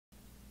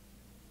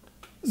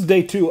This is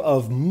day 2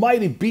 of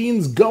Mighty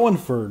Beanz going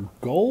for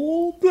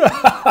gold.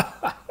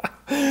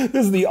 This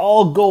is the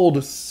all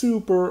gold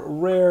super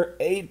rare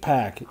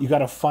 8-pack. You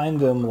gotta find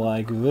them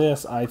like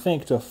this, I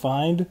think, to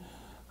find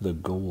the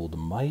gold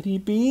Mighty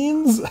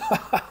Beanz.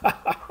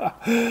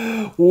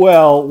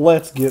 Well,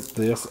 let's get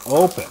this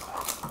open.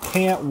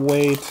 Can't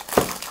wait.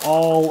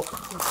 All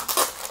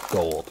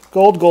gold.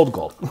 Gold, gold,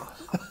 gold.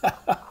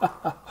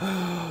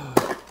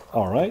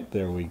 All right,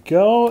 there we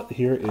go.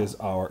 Here is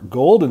our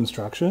gold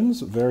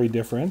instructions. Very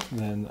different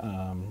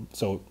than,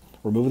 so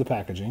remove the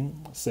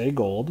packaging, say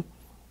gold,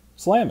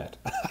 slam it.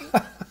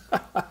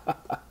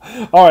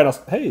 All right,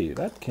 hey,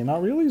 that came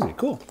out real easy,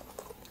 cool.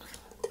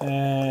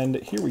 And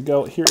here we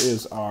go. Here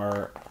is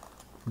our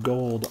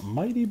gold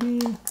Mighty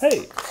Bean.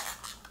 Hey,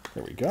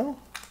 there we go.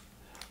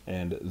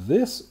 And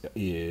this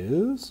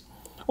is,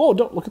 oh,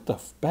 don't look at the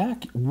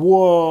back.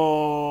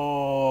 Whoa.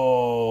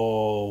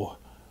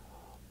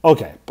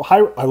 Okay,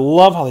 I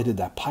love how they did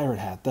that pirate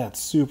hat.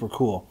 That's super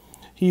cool.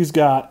 He's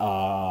got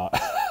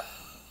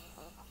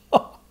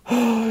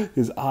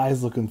his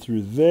eyes looking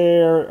through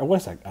there.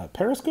 What's that? A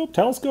periscope?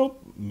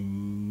 Telescope?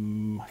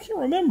 I can't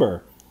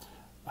remember.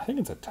 I think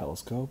it's a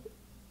telescope.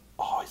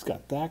 Oh, he's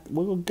got that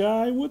little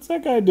guy. What's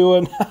that guy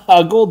doing?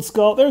 A gold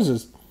skull. There's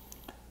his.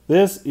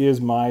 This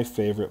is my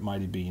favorite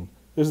Mighty Bean.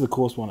 This is the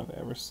coolest one I've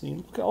ever seen.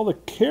 Look at all the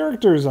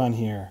characters on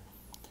here.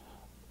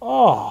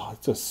 Oh,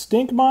 it's a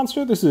stink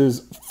monster. This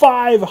is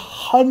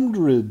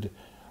 500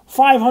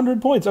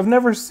 points. I've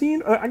never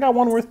seen, I got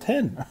one worth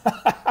 10.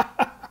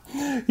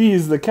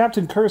 He's the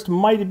Captain Cursed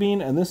Mighty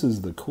Bean, and this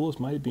is the coolest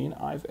Mighty Bean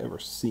I've ever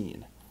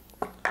seen.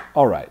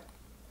 All right.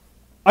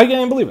 I can't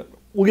even believe it.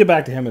 We'll get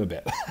back to him in a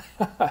bit.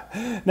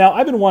 Now,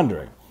 I've been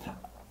wondering.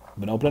 I've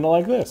been opening it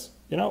like this.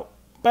 You know,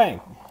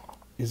 bang.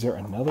 Is there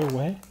another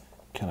way?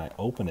 Can I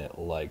open it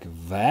like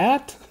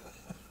that?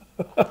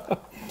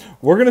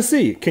 We're going to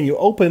see. Can you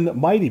open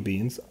Mighty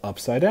Beanz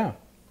upside down?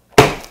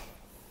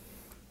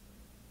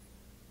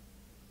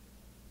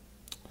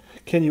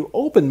 Can you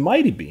open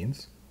Mighty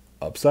Beanz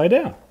upside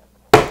down?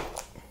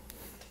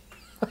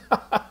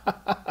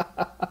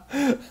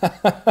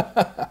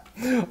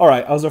 All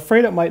right, I was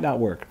afraid it might not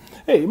work.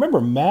 Hey,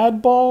 remember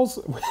Mad Balls?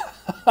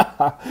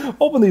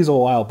 Opened these a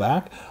while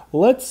back.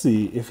 Let's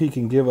see if he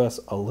can give us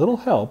a little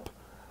help.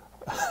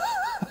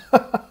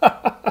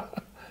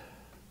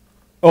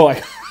 Oh,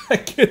 I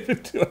can't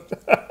even do it.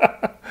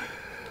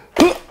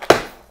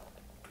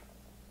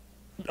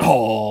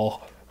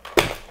 Oh.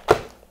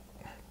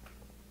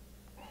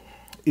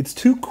 It's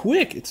too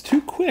quick. It's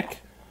too quick.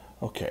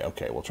 Okay,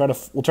 okay. We'll try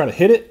to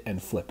hit it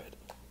and flip it.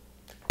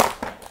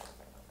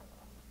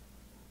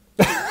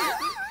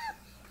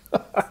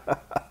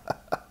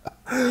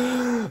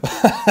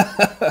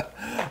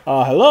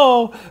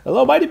 Hello.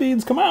 Hello, Mighty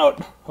Beanz, come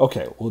out.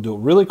 Okay, we'll do it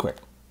really quick.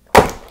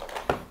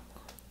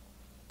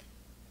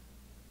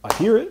 I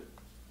hear it.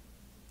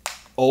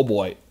 Oh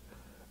boy.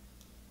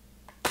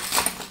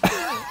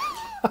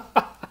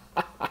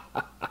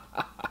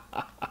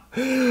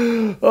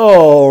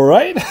 All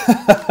right.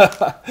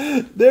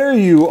 There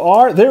you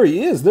are. There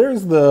he is.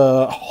 There's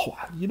the, oh,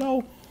 you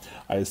know,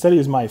 I said he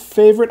was my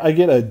favorite. I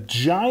get a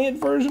giant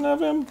version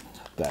of him.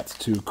 That's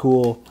too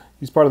cool.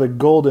 He's part of the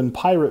Golden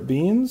Pirate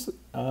Beanz.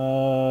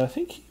 I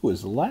think he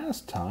was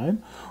last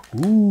time.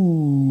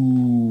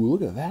 Ooh,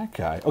 look at that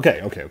guy.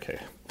 Okay, okay, okay.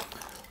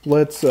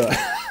 Let's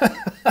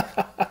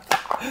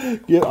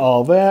get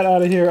all that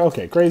out of here.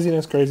 Okay,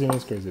 craziness,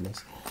 craziness,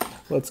 craziness.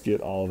 Let's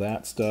get all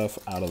that stuff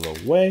out of the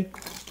way.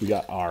 We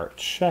got our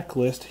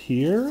checklist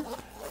here.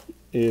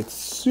 It's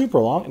super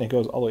long, and it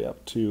goes all the way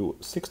up to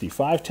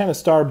 65. 10 a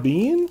star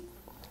bean.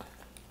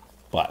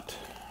 But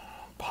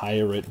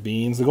Pirate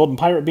Beanz, the Golden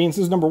Pirate Beanz, this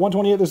is number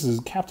 128. This is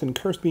Captain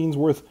Cursed Beanz,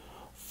 worth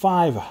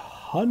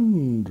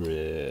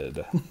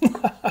 500.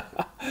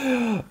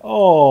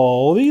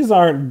 Oh, these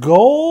aren't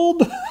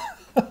gold.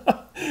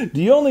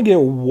 Do you only get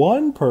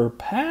one per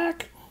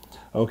pack?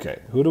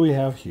 Okay, who do we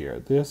have here?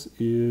 This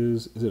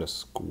is it a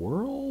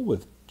squirrel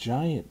with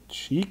giant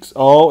cheeks?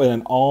 Oh, and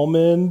an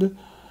almond.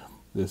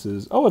 This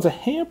is, oh, it's a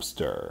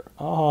hamster.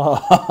 Oh,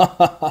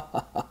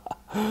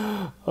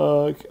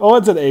 okay. Oh,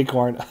 it's an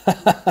acorn.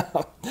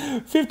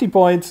 50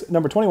 points.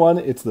 Number 21,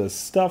 it's the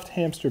stuffed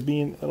hamster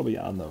bean. That'll be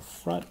on the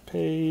front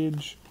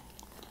page.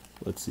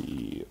 Let's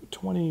see,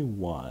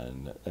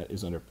 21, that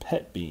is under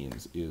Pet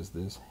Beans, is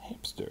this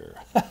hamster.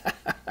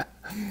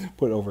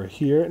 Put it over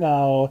here.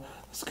 Now,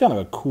 this is kind of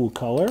a cool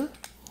color.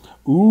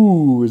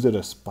 Ooh, is it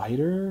a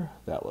spider?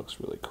 That looks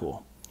really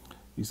cool.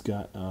 He's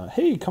got,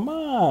 hey, come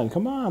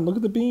on, look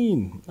at the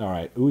bean. All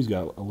right, ooh, he's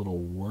got a little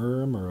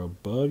worm or a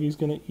bug he's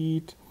going to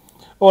eat.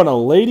 Oh, and a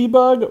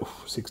ladybug. Ooh,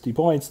 60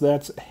 points.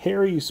 That's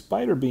Hairy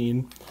Spider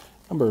Bean,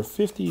 number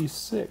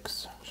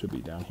 56. Should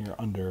be down here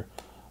under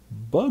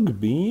Bug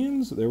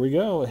Beans. There we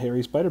go, a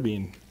Hairy Spider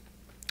Bean.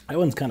 That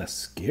one's kind of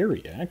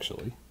scary,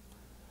 actually.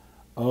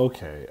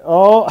 Okay.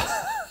 Oh,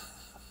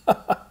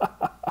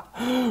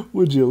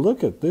 would you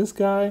look at this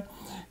guy?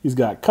 He's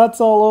got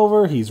cuts all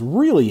over. He's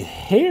really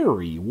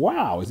hairy.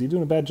 Wow, is he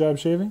doing a bad job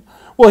shaving?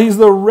 Well, he's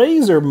the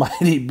Razor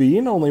Mighty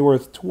Bean, only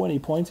worth 20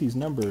 points. He's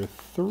number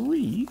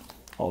 3,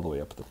 all the way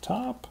up at the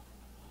top.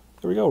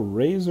 There we go,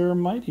 Razor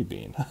Mighty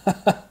Bean.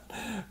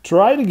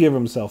 Try to give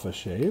himself a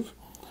shave.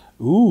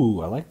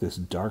 Ooh, I like this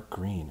dark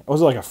green. Oh,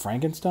 is it like a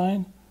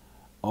Frankenstein?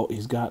 Oh,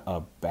 he's got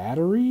a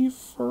battery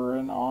for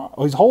an arm.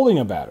 Oh, he's holding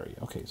a battery.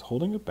 Okay, he's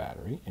holding a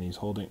battery, and he's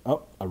holding,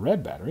 oh, a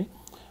red battery.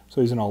 So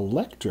he's an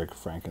electric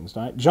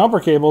Frankenstein. Jumper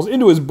cables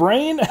into his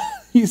brain.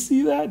 You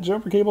see that?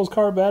 Jumper cables,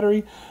 car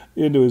battery,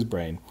 into his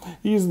brain.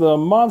 He's the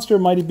Monster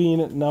Mighty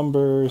Bean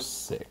number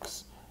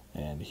 6.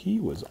 And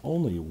he was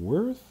only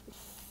worth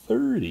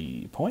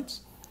 30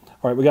 points.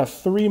 All right, we got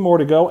 3 more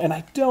to go, and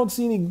I don't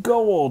see any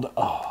gold.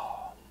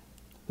 Oh,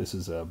 this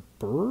is a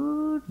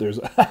bird. It's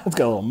got a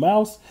little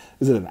mouse.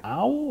 Is it an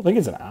owl? I think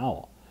it's an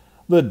owl.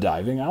 The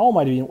Diving Owl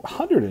Mighty Bean,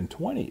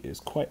 120 is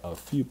quite a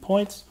few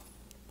points.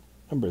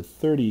 Number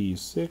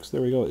 36,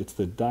 there we go. It's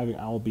the Diving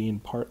Owl Bean,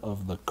 part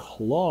of the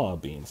Claw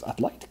Beans. I'd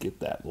like to get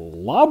that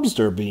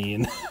Lobster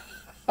Bean.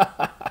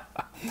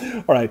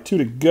 All right, 2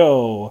 to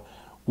go.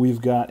 We've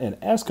got an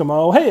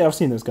Eskimo. Hey, I've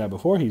seen this guy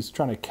before. He's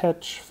trying to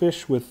catch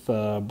fish with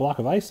a block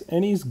of ice,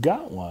 and he's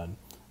got one.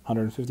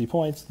 150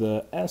 points.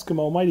 The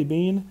Eskimo Mighty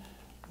Bean,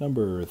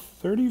 number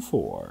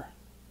 34.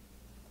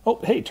 Oh,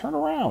 hey, turn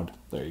around.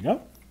 There you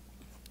go.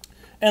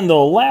 And the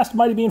last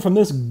Mighty Bean from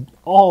this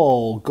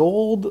all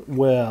gold,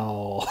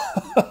 well,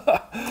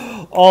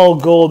 all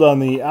gold on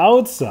the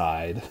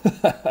outside.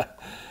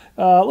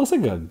 Looks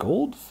like a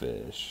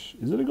goldfish.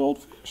 Is it a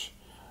goldfish?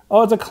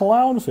 Oh, it's a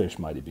clownfish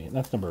Mighty Bean.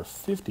 That's number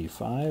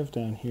 55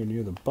 down here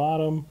near the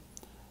bottom.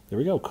 There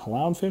we go,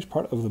 clownfish,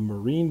 part of the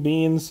marine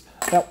beans.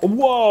 Now,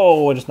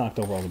 whoa, I just knocked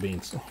over all the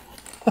beans.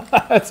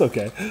 That's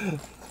okay.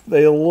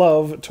 They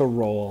love to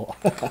roll.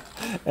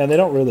 And they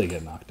don't really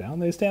get knocked down.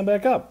 They stand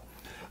back up.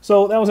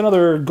 So that was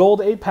another gold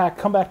 8-pack.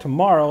 Come back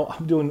tomorrow.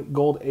 I'm doing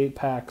gold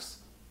 8-packs.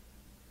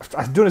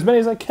 I'm doing as many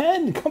as I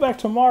can. Come back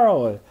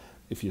tomorrow.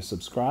 If you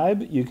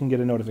subscribe, you can get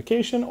a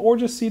notification or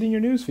just see it in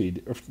your news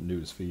feed,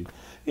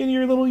 in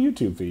your little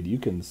YouTube feed. You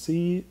can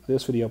see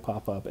this video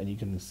pop up and you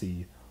can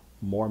see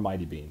more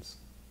Mighty Beans.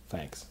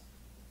 Thanks.